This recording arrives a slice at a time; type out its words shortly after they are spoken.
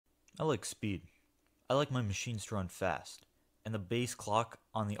I like speed. I like my machines to run fast, and the base clock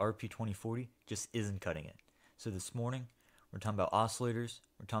on the RP2040 just isn't cutting it. So this morning, we're talking about oscillators,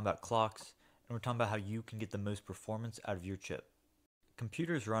 we're talking about clocks, and we're talking about how you can get the most performance out of your chip.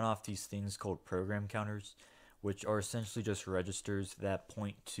 Computers run off these things called program counters, which are essentially just registers that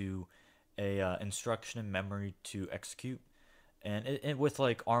point to a instruction in memory to execute. And with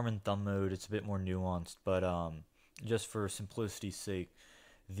like ARM and thumb mode, it's a bit more nuanced, but just for simplicity's sake,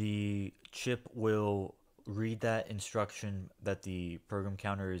 the chip will read that instruction that the program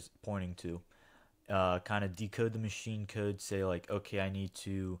counter is pointing to, kind of decode the machine code, say like, okay, I need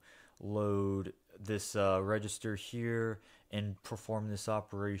to load this register here and perform this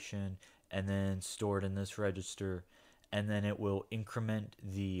operation, and then store it in this register, and then it will increment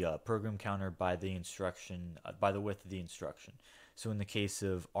the program counter by the instruction, by the width of the instruction. So in the case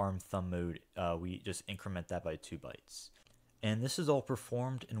of ARM thumb mode, we just increment that by 2 bytes. And this is all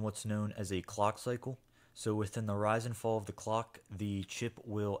performed in what's known as a clock cycle. So within the rise and fall of the clock, the chip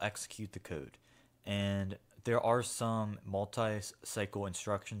will execute the code. And there are some multi-cycle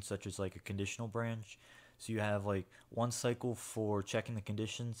instructions, such as like a conditional branch. So you have like one cycle for checking the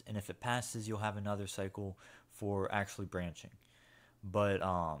conditions, and if it passes, you'll have another cycle for actually branching. But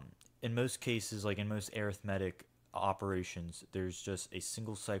in most cases, like in most arithmetic operations, there's just a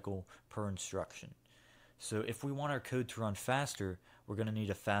single cycle per instruction. So if we want our code to run faster, we're going to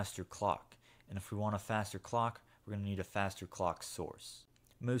need a faster clock. And if we want a faster clock, we're going to need a faster clock source.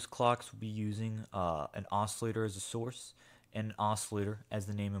 Most clocks will be using an oscillator as a source. And an oscillator, as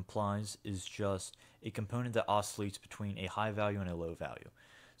the name implies, is just a component that oscillates between a high value and a low value.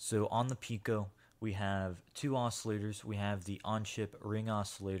 So on the Pico, we have 2 oscillators. We have the on-chip ring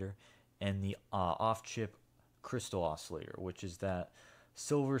oscillator and the off-chip crystal oscillator, which is that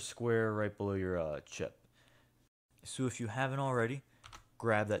silver square right below your chip. So if you haven't already,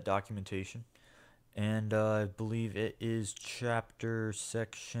 grab that documentation, and I believe it is chapter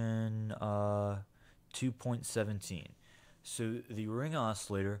section 2.17. So the ring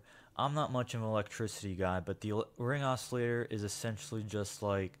oscillator, I'm not much of an electricity guy, but the ring oscillator is essentially just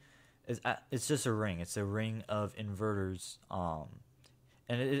like, it's just a ring. It's a ring of inverters.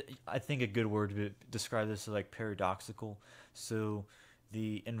 And I think a good word to describe this is like paradoxical. So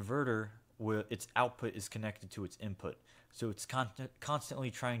the inverter, its output is connected to its input. So it's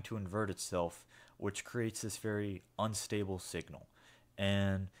constantly trying to invert itself, which creates this very unstable signal.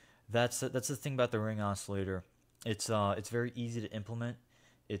 And that's the thing about the ring oscillator. It's very easy to implement.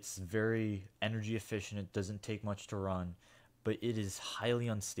 It's very energy efficient. It doesn't take much to run, but it is highly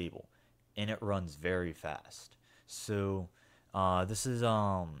unstable, and it runs very fast. So this is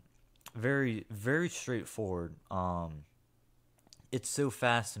very very straightforward. It's so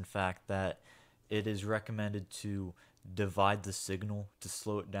fast, in fact, that it is recommended to divide the signal to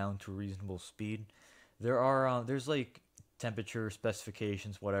slow it down to a reasonable speed. There's like temperature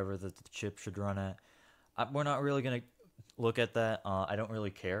specifications, whatever, that the chip should run at. We're not really gonna look at that. I don't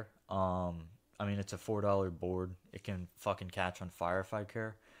really care. I mean, it's a $4 board. It can fucking catch on fire if I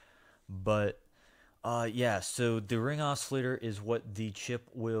care. But yeah, so the ring oscillator is what the chip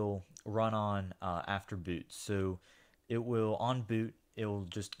will run on after boot. So it will, on boot, it will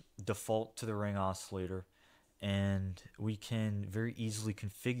just default to the ring oscillator, and we can very easily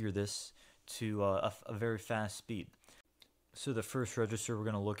configure this to a very fast speed. So the first register we're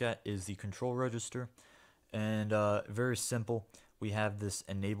going to look at is the control register, and very simple. We have this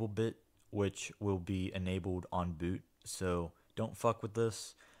enable bit, which will be enabled on boot, so don't fuck with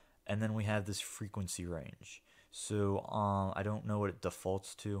this. And then we have this frequency range. So I don't know what it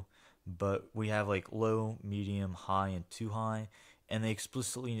defaults to, but we have like low, medium, high, and too high, and they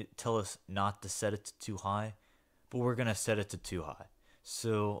explicitly tell us not to set it to too high, but we're gonna set it to too high.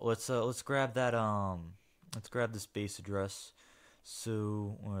 So let's grab that let's grab this base address.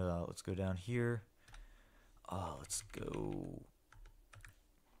 So let's go down here. Let's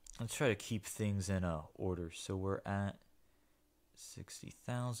try to keep things in order. So we're at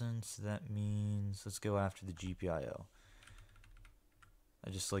 60,000, so that means let's go after the GPIO. I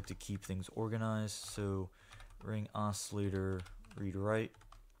just like to keep things organized. So ring oscillator read write,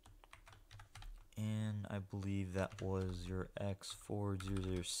 and I believe that was your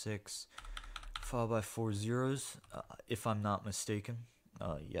X4006 followed by 4 zeros, if I'm not mistaken.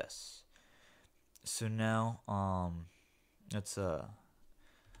 Yes. So now let's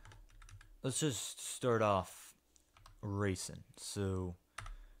just start off racing. So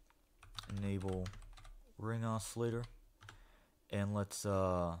enable ring oscillator, and let's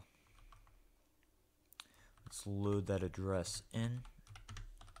load that address in.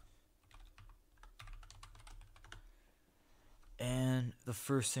 And the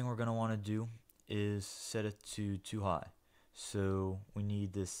first thing we're going to want to do is set it to too high. So we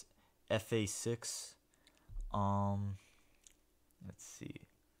need this FA6. Let's see.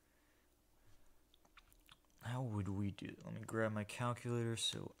 How would we do? Let me grab my calculator.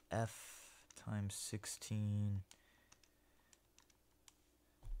 So F times 16.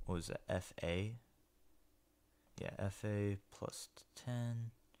 What was that? FA? Yeah, FA plus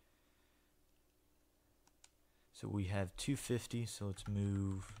 10. So we have 250. So let's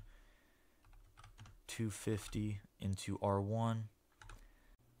move 250 into R1.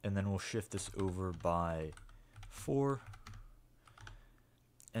 And then we'll shift this over by 4.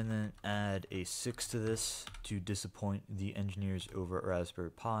 And then add a 6 to this to disappoint the engineers over at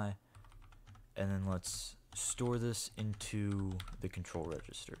Raspberry Pi. And then let's store this into the control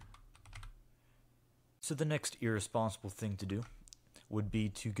register. So the next irresponsible thing to do would be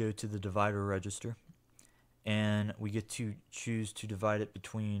to go to the divider register, and we get to choose to divide it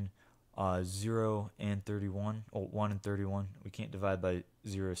between 0 and 31, or 1 and 31. We can't divide by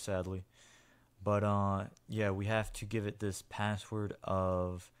 0, sadly. But yeah, we have to give it this password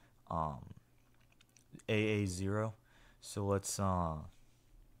of AA0. So let's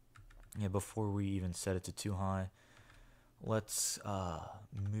yeah, before we even set it to too high, let's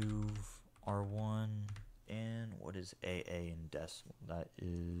move R1, and what is AA in decimal? That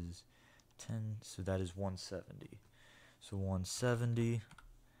is 10, so that is 170. So 170,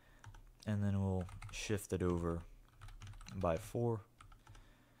 and then we'll shift it over by 4.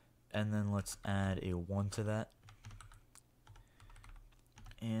 And then let's add a 1 to that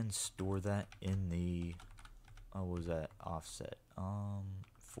and store that in the what was that, offset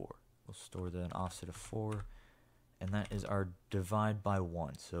 4. We'll store that in offset of 4, and that is our divide by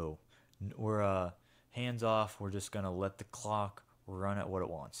 1. So we're hands off. We're just gonna let the clock run at what it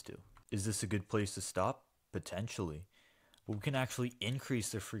wants to. Is this a good place to stop? Potentially. But we can actually increase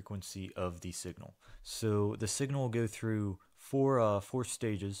the frequency of the signal. So the signal will go through four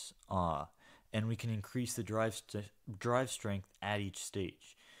stages, and we can increase the drive strength at each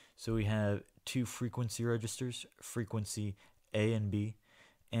stage. So we have 2 frequency registers, frequency A and B,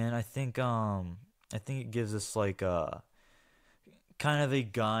 and I think it gives us like a kind of a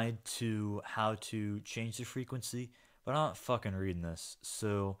guide to how to change the frequency. But I'm not fucking reading this,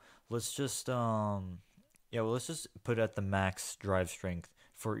 so let's just let's just put at the max drive strength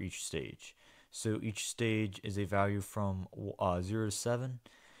for each stage. So each stage is a value from 0 to 7,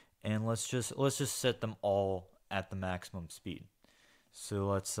 and let's just set them all at the maximum speed. So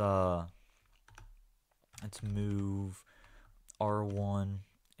let's move R1,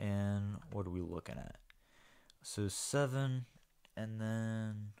 and what are we looking at? So 7, and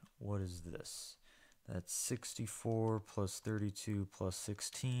then what is this? That's 64 plus 32 plus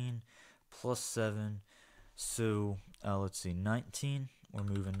 16 plus 7. So let's see, 19. We're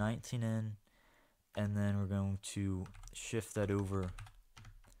moving 19 in. And then we're going to shift that over.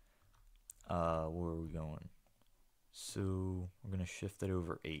 Where are we going? So we're going to shift that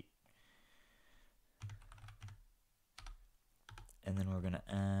over 8. And then we're going to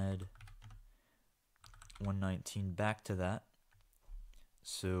add 119 back to that.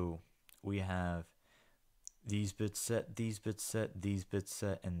 So we have these bits set, these bits set, these bits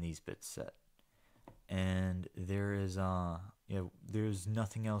set, and these bits set. And there is there's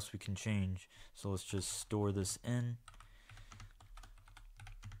nothing else we can change, so let's just store this in.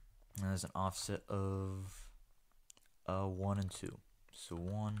 And there's an offset of 1 and 2, so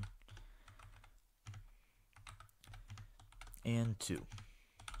 1 and 2.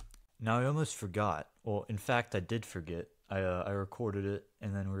 Now I almost forgot, well in fact I did forget, I recorded it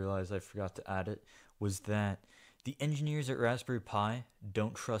and then realized I forgot to add it, was that the engineers at Raspberry Pi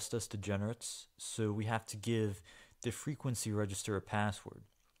don't trust us degenerates, so we have to give the frequency register a password.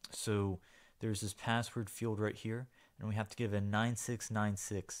 So there's this password field right here, and we have to give a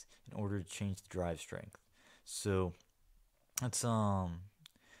 9696 in order to change the drive strength. So let's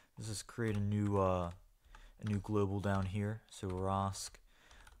just create a new global down here. So ROSC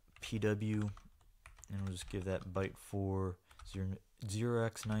PW, and we'll just give that byte for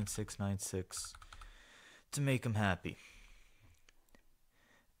 0x9696 to make them happy.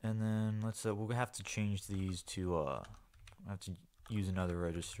 And then let's we'll have to change these to I have to use another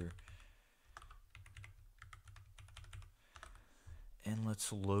register. And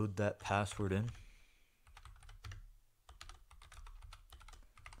let's load that password in.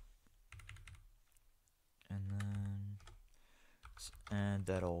 And then let's add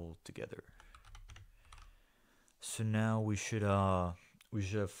that all together. So now we should have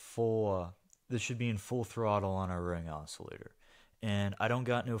full this should be in full throttle on our ring oscillator. And I don't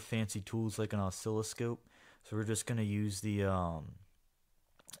got no fancy tools like an oscilloscope, So we're just gonna use the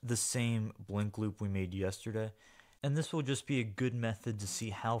same blink loop we made yesterday, and this will just be a good method to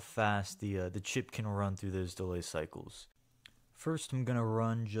see how fast the chip can run through those delay cycles. First, I'm gonna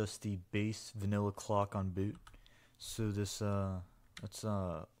run just the base vanilla clock on boot. So this let's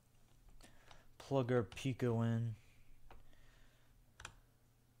plug our Pico in,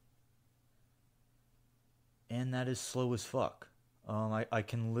 and that is slow as fuck. I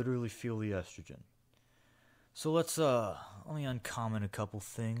can literally feel the estrogen. So let's let me uncomment a couple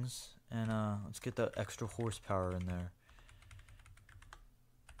things, and let's get that extra horsepower in there.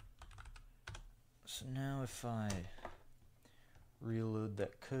 So now if I reload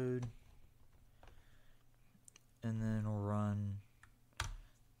that code and then run,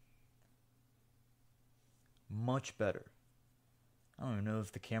 much better. I don't even know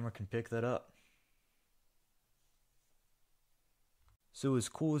if the camera can pick that up. So as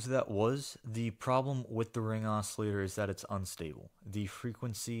cool as that was, the problem with the ring oscillator is that it's unstable. The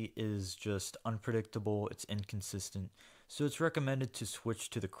frequency is just unpredictable, it's inconsistent. So it's recommended to switch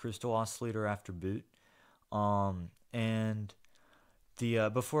to the crystal oscillator after boot. And the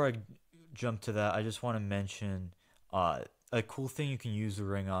before I jump to that, I just want to mention a cool thing you can use the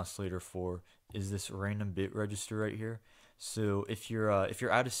ring oscillator for is this random bit register right here. So if you're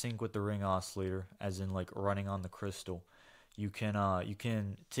out of sync with the ring oscillator, as in like running on the crystal, you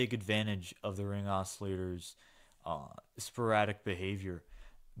can take advantage of the ring oscillator's sporadic behavior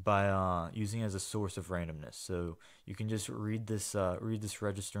by using it as a source of randomness. So you can just read this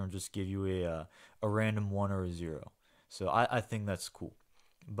register and just give you a random 1 or a 0. So I think that's cool.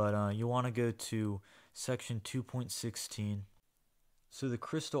 But you want to go to section 2.16. So the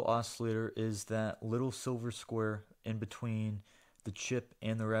crystal oscillator is that little silver square in between the chip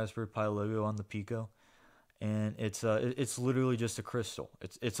and the Raspberry Pi logo on the Pico, and it's literally just a crystal.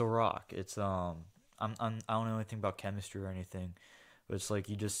 It's a rock. I don't know anything about chemistry or anything, but it's like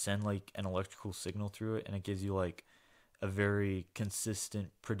you just send like an electrical signal through it, and it gives you like a very consistent,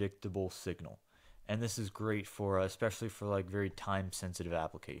 predictable signal. And this is great for especially for like very time sensitive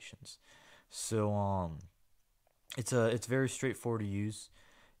applications. So it's very straightforward to use.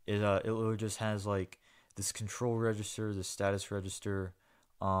 It literally just has like this control register, the status register,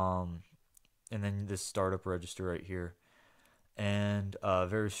 and then this startup register right here, and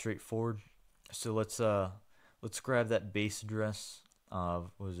very straightforward. So let's grab that base address.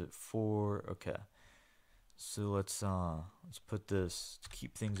 What was it, 4? Okay. So let's put this to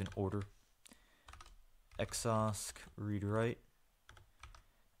keep things in order. Xosc read write,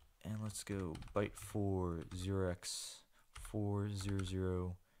 and let's go byte 4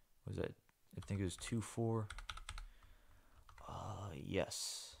 0x400. Was that? I think it was 24.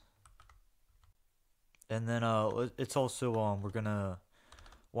 Yes. And then it's also we're gonna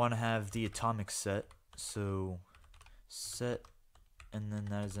want to have the atomic set. So set, and then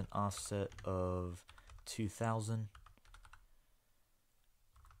that is an offset of 2000.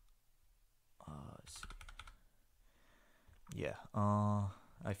 Let's see. Yeah,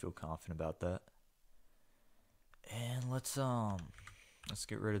 I feel confident about that. And let's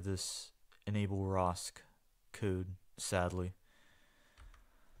get rid of this enable ROSC code, sadly.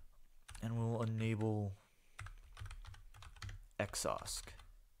 And we'll enable Xosc.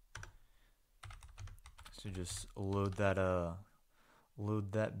 So just load that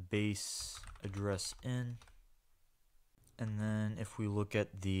base address in. And then if we look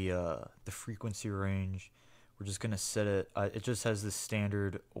at the frequency range, we're just gonna set it. It just has this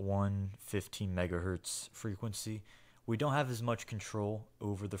standard 115 megahertz frequency. We don't have as much control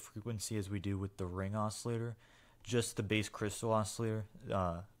over the frequency as we do with the ring oscillator. Just the base crystal oscillator.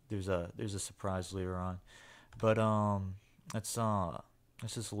 There's a surprise later on, but let's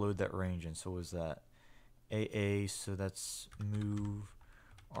just load that range in. So what was that? AA. So that's move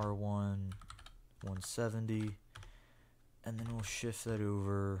R1 170. And then we'll shift that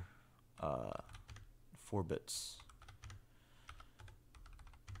over 4 bits.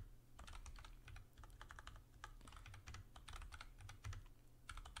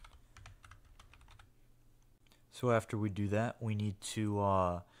 So after we do that, we needed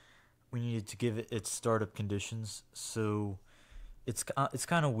to give it its startup conditions. So it's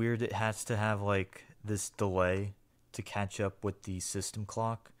kind of weird. It has to have like this delay to catch up with the system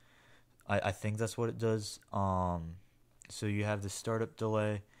clock. I think that's what it does. So you have the startup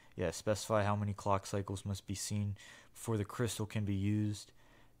delay. Yeah, specify how many clock cycles must be seen before the crystal can be used.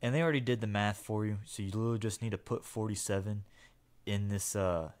 And they already did the math for you, so you literally just need to put 47 in this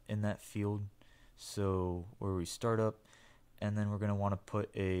in that field. So where we start up, and then we're gonna want to put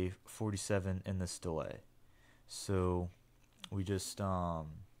a 47 in this delay. So we just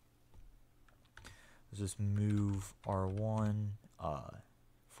Let's just move R1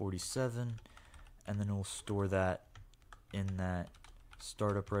 47, and then we'll store that in that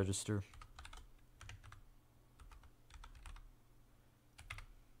startup register.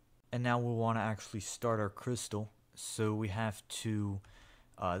 And now we'll want to actually start our crystal, so we have to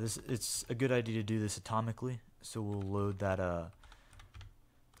it's a good idea to do this atomically, so we'll load that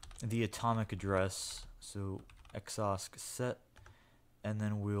the atomic address, so exosc set, and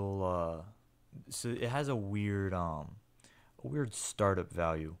then we'll so it has a weird startup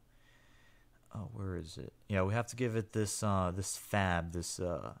value. Oh, where is it? Yeah, we have to give it this this fab, this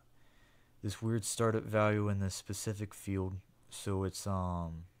weird startup value in this specific field. So it's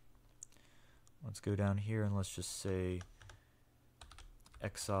let's go down here and let's just say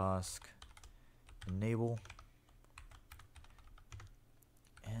exosc enable,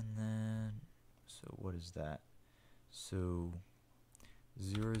 and then so what is that? So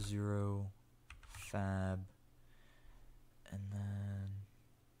 00 fab, and then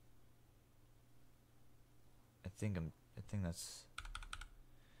I think that's,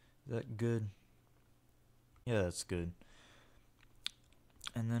 is that good? Yeah, that's good.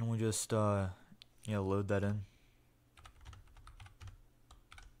 And then we just yeah, load that in.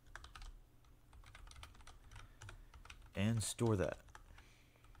 And store that.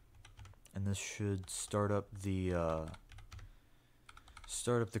 And this should start up the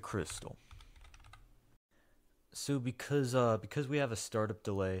crystal. So because we have a startup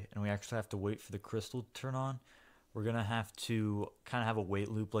delay and we actually have to wait for the crystal to turn on, we're gonna have to kind of have a wait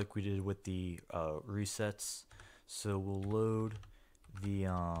loop like we did with the resets. So we'll load the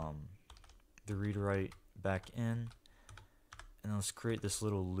read write back in, and let's create this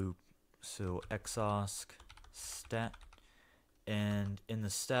little loop. So exosc stat, and in the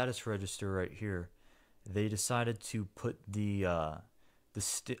status register right here, they decided to put the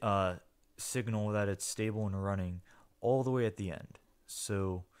signal that it's stable and running all the way at the end.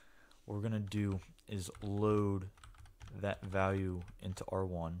 So what we're gonna do is load that value into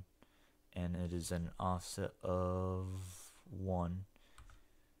R1, and it is an offset of 1.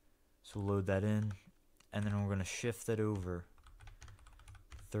 So load that in, and then we're gonna shift that over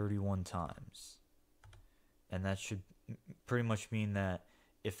 31 times, and that should pretty much mean that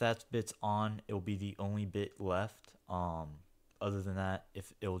if that bit's on, it'll be the only bit left. Other than that,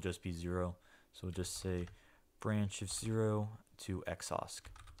 if it'll just be 0. So we'll just say branch of 0 to exosc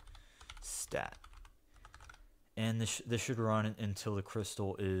stat, and this should run until the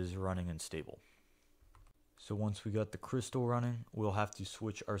crystal is running and stable. So once we got the crystal running, we'll have to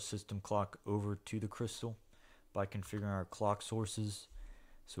switch our system clock over to the crystal by configuring our clock sources.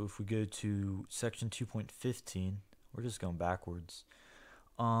 So if we go to section 2.15, we're just going backwards.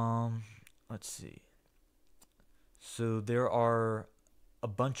 Let's see. So there are a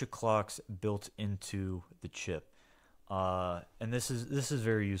bunch of clocks built into the chip, and this is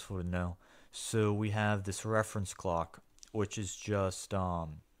very useful to know. So we have this reference clock, which is just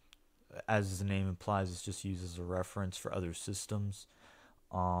as the name implies, it's just used as a reference for other systems.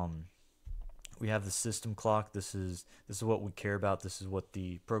 We have the system clock. This is what we care about. This is what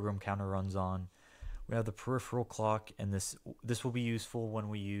the program counter runs on. We have the peripheral clock, and this will be useful when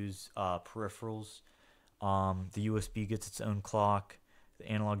we use peripherals. The USB gets its own clock. The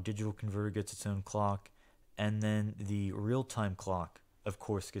analog digital converter gets its own clock, and then the real-time clock, of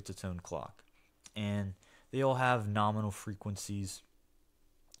course, gets its own clock. And they all have nominal frequencies.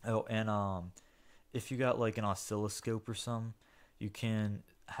 Oh, and if you got like an oscilloscope or something, you can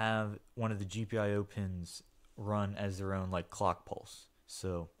have one of the GPIO pins run as their own like clock pulse.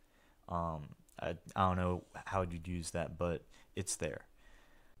 So I don't know how you'd use that, but it's there.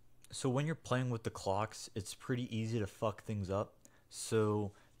 So when you're playing with the clocks, it's pretty easy to fuck things up.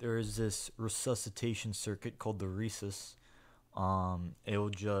 So there is this resuscitation circuit called the resus.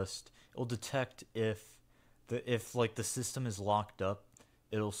 It'll detect if like the system is locked up,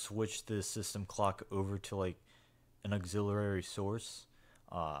 it'll switch the system clock over to like an auxiliary source.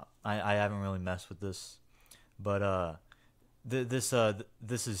 I haven't really messed with this, but this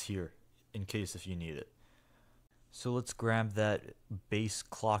is here in case if you need it. So let's grab that base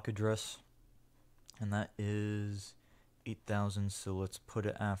clock address, and that is 8000. So let's put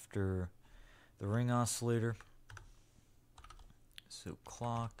it after the ring oscillator. So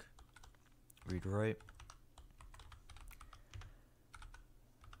clock, read write.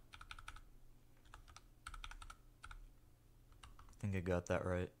 I think I got that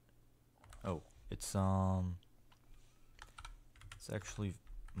right. Oh, it's actually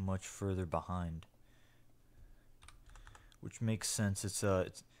much further behind, which makes sense. It's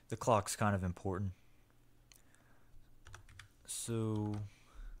the clock's kind of important. So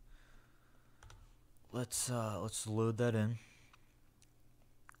let's load that in.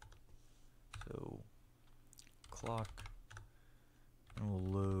 So clock, and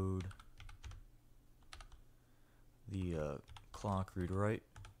we'll load the clock read write,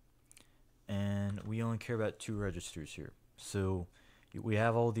 and we only care about 2 registers here. So we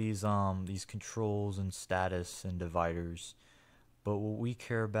have all these controls and status and dividers, but what we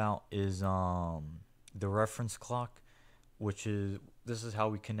care about is the reference clock, which is, this is how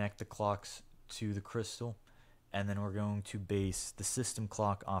we connect the clocks to the crystal, and then we're going to base the system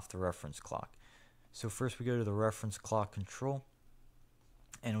clock off the reference clock. So first we go to the reference clock control,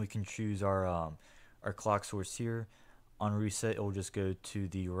 and we can choose our clock source here. On reset, it will just go to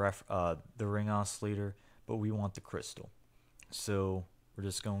the ring oscillator, but we want the crystal. So we're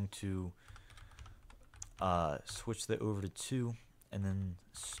just going to switch that over to 2, and then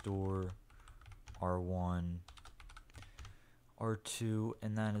store R1, R2,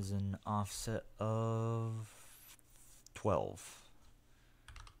 and that is an offset of 12.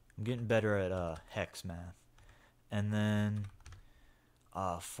 I'm getting better at hex math. And then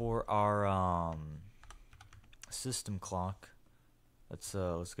for our system clock, let's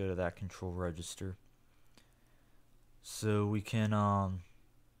go to that control register. So we can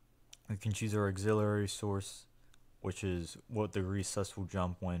choose our auxiliary source, which is what the recess will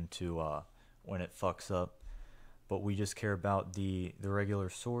jump when it fucks up. But we just care about the regular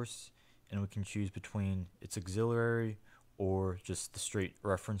source, and we can choose between its auxiliary or just the straight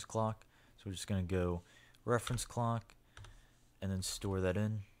reference clock. So we're just going to go reference clock and then store that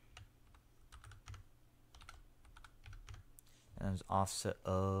in. And there's offset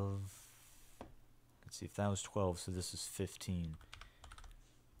of, let's see, if that was 12, so this is 15.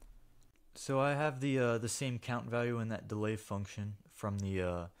 So I have the same count value in that delay function from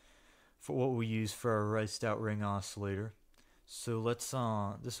the for what we use for our riced out ring oscillator. So let's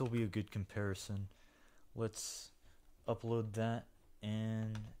this will be a good comparison. Let's upload that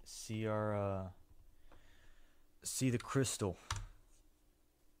and see our see the crystal.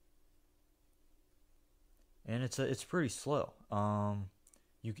 And it's pretty slow.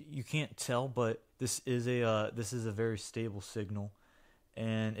 You can't tell, but this is a very stable signal,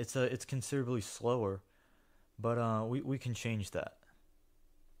 and it's considerably slower, but we can change that.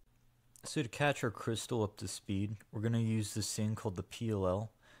 So to catch our crystal up to speed, we're gonna use this thing called the PLL.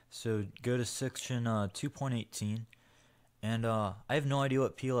 So go to section 2.18, and I have no idea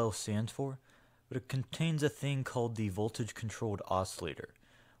what PLL stands for, but it contains a thing called the voltage controlled oscillator,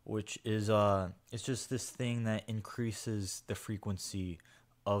 which is it's just this thing that increases the frequency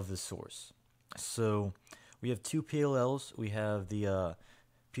of the source. So we have 2 PLLs. We have the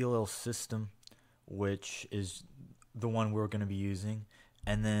PLL system, which is the one we're going to be using,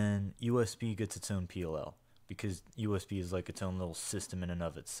 and then USB gets its own PLL, because USB is like its own little system in and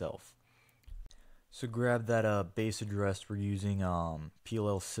of itself. So grab that base address. We're using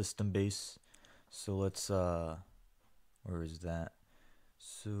PLL system base. So let's where is that?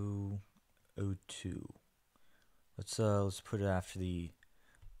 So 02. Let's put it after the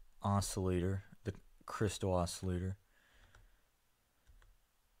oscillator, the crystal oscillator.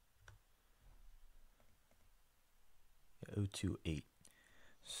 Yeah, 028.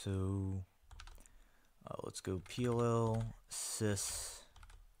 So let's go PLL sys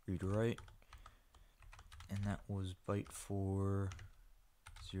read write, and that was byte for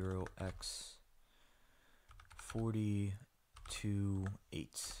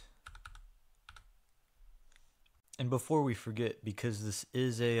 0x428. And before we forget, because this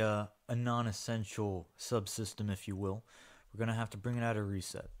is a non-essential subsystem, if you will, we're gonna have to bring it out of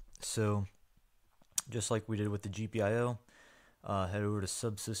reset. So just like we did with the GPIO, head over to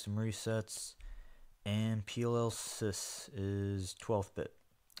subsystem resets, and PLL sys is 12th bit.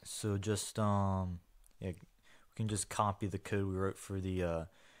 So just yeah, we can just copy the code we wrote for the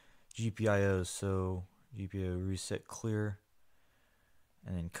GPIO. So GPIO reset clear,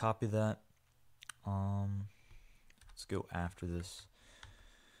 and then copy that. Let's go after this.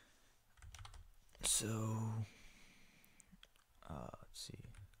 So let's see,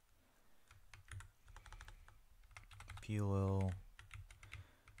 PLL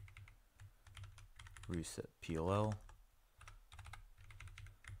reset PLL,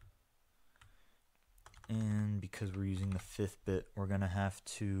 and because we're using the 5th bit, we're gonna have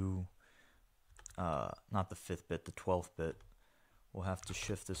to not the 5th bit, the 12th bit. We'll have to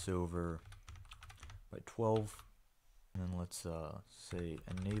shift this over by 12, and then let's say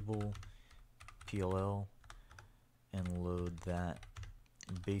enable PLL and load that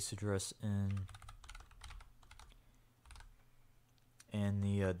base address in. And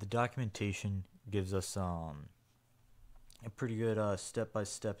the documentation gives us a pretty good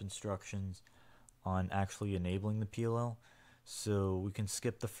step-by-step instructions on actually enabling the PLL. So we can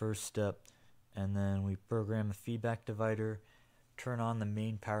skip the first step, and then we program the feedback divider, turn on the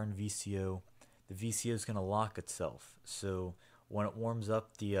main power and VCO. The VCO is going to lock itself. So when it warms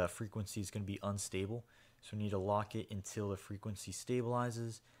up, the frequency is going to be unstable. So we need to lock it until the frequency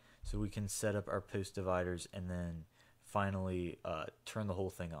stabilizes, so we can set up our post dividers and then finally turn the whole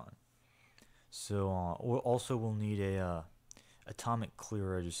thing on. So we'll need a atomic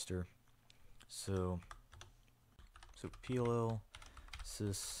clear register. So PLL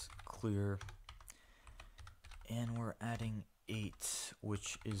sys clear, and we're adding 8,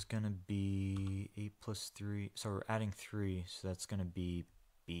 which is gonna be 8 plus 3. So we're adding 3, so that's gonna be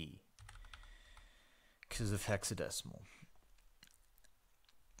B because of hexadecimal.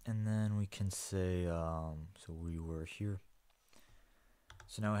 And then we can say so we were here.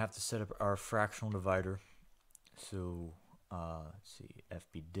 So now we have to set up our fractional divider. So let's see,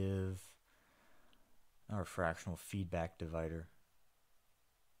 fbdiv, our fractional feedback divider.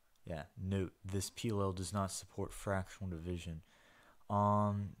 Yeah, note this PLL does not support fractional division.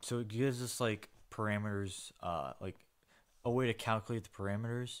 So it gives us like parameters, like a way to calculate the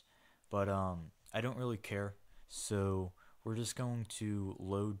parameters, but I don't really care. So we're just going to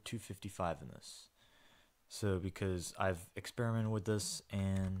load 255 in this. So because I've experimented with this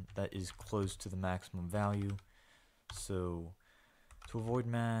and that is close to the maximum value. So to avoid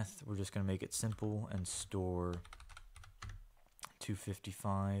math, we're just going to make it simple and store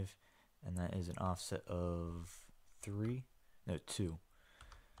 255, and that is an offset of 2.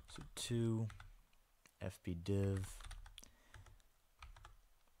 So 2 fbdiv,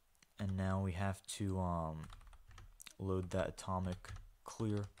 and now we have to load that atomic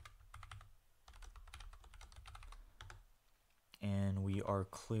clear, and we are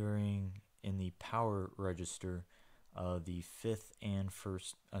clearing in the power register the 5th and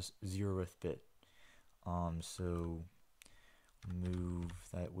 0th bit. So move,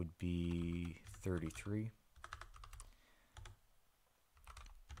 that would be 33.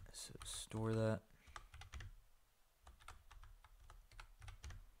 So store that.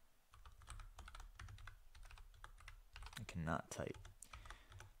 I cannot type.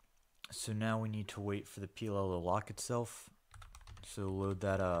 So now we need to wait for the PLL to lock itself. So load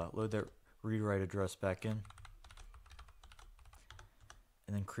that read-write address back in,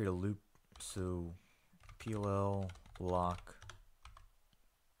 and then create a loop. So PLL lock,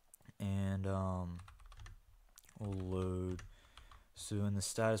 and we'll load. So in the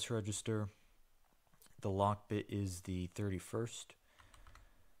status register, the lock bit is the 31st.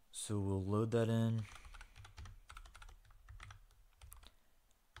 So we'll load that in,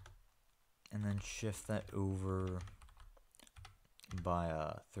 and then shift that over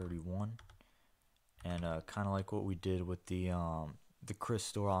by 31, and kind of like what we did with the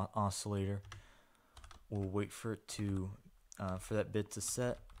crystal oscillator, we'll wait for it to for that bit to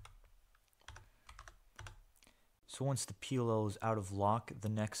set. So once the PLL is out of lock, the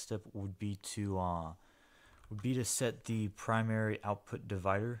next step would be to set the primary output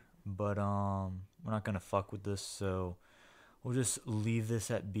divider, but we're not gonna fuck with this, so we'll just leave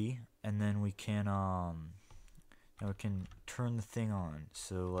this at B, and then we can turn the thing on.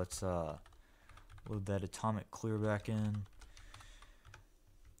 So let's load that atomic clear back in,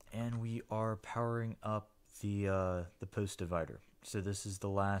 and we are powering up the post divider. So this is the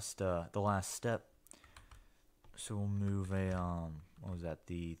last step. So we'll move a what was that,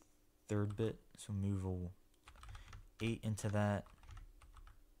 the 3rd bit? So move a 8 into that.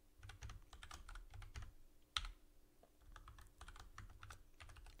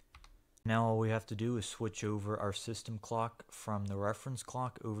 Now all we have to do is switch over our system clock from the reference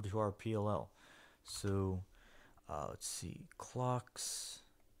clock over to our PLL. So let's see, clocks,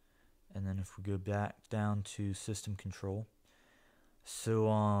 and then if we go back down to system control,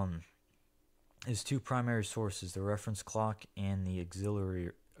 so there's 2 primary sources, the reference clock and the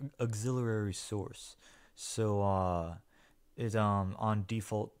auxiliary source. So on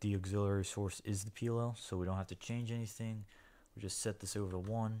default, the auxiliary source is the PLL, so we don't have to change anything. We just set this over to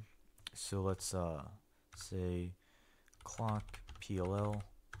 1. So let's say clock PLL,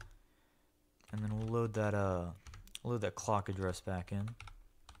 and then we'll load that clock address back in,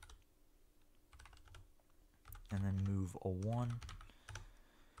 and then move a 1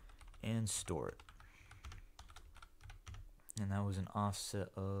 and store it. And that was an offset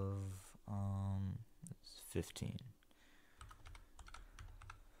of 15.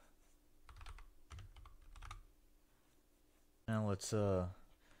 Now let's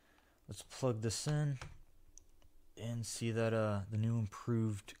plug this in and see that the new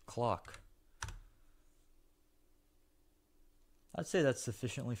improved clock. I'd say that's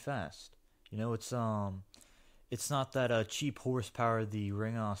sufficiently fast. It's not that cheap horsepower the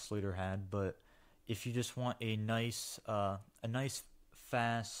ring oscillator had, but if you just want a nice,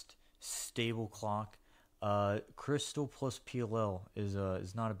 fast, stable clock, crystal plus PLL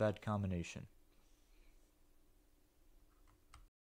is not a bad combination.